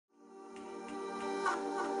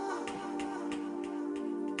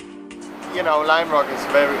you know, LimeRock is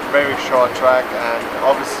very short track, and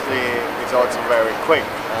obviously it's also very quick.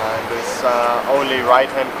 And it's only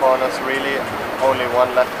right-hand corners really, only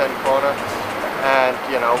one left-hand corner. And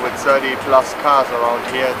you know, with 30 plus cars around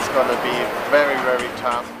here, it's gonna be very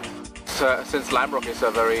tough. Since LimeRock is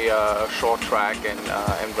a very short track and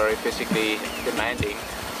very physically demanding,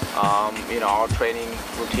 you know, our training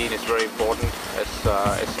routine is very important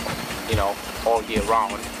as you know, all year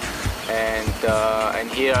round. And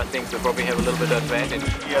here I think we probably have a little bit of advantage.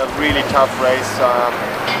 Yeah, really tough race,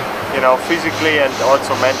 you know, physically and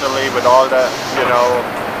also mentally with all the, you know,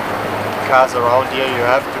 cars around here. You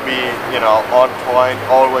have to be, you know, on point,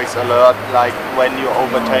 always alert, like when you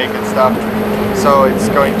overtake and stuff. So it's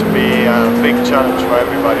going to be a big challenge for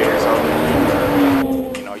everybody.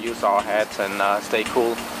 So, you know, use our heads and stay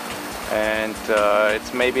cool. And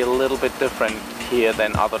it's maybe a little bit different here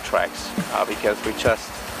than other tracks because we just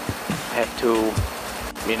have to,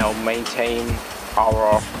 you know, maintain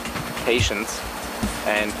our patience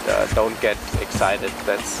and don't get excited.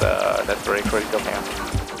 That's very critical here.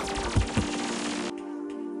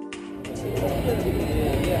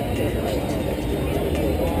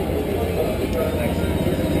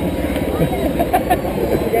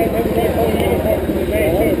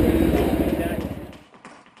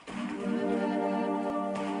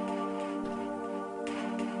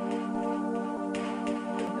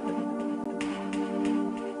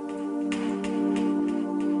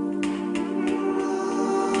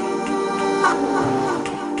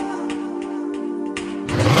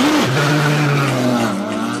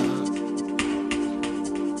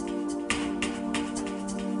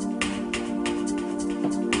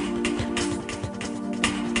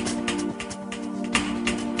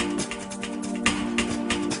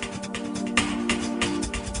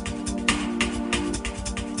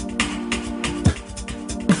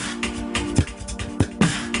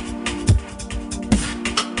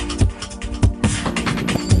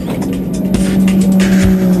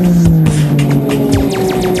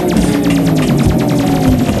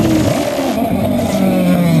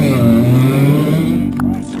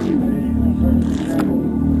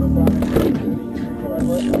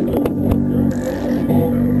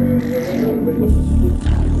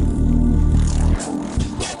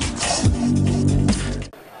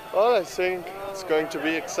 well, I think it's going to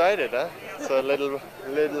be excited, huh? So a little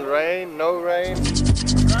rain, no rain.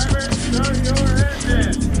 Driver, start your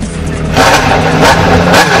engine.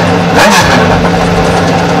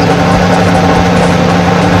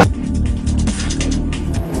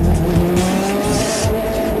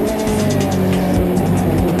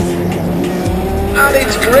 And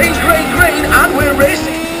it's green, and we're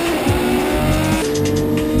racing.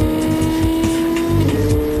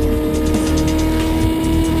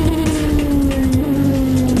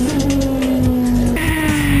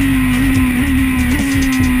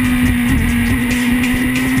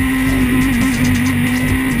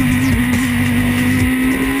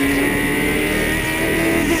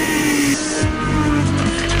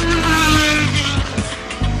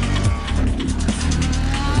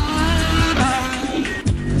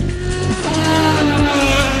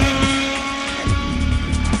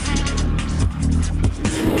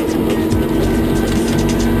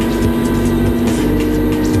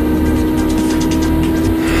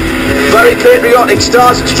 Very patriotic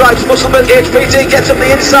stars and stripes. Muscle Milk HPT gets up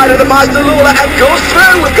the inside of the Mazda Luhr and goes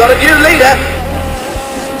through. We've got a new leader.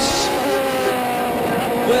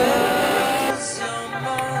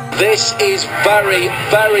 This is very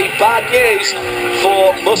bad news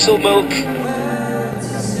for Muscle Milk.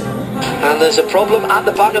 And there's a problem at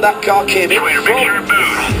the back of that car. Came in from... Make sure it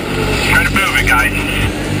moves. Try to move it, guys.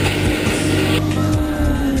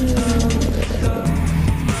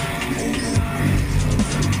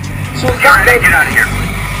 Get out of here.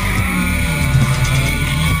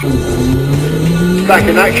 Back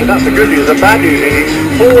in action, that's the good news. The bad news is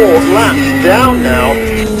it's 4 laps down now.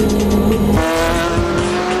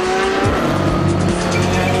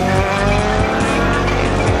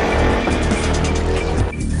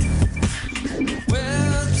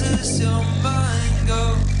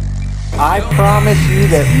 I promise you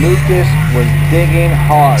that Lucas was digging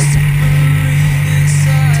hard.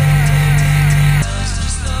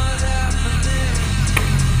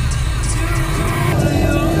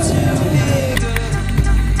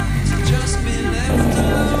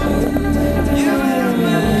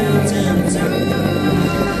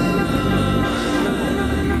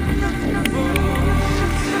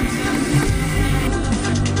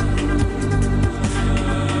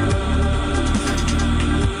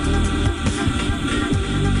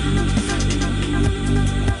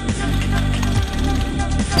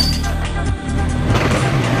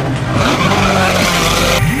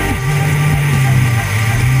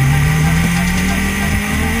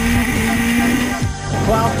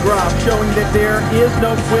 Graf, showing that there is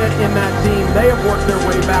no quit in that team. They have worked their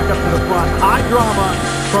way back up to the front. High drama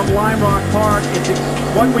from LimeRock Park. It's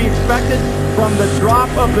what we expected from the drop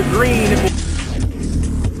of the green.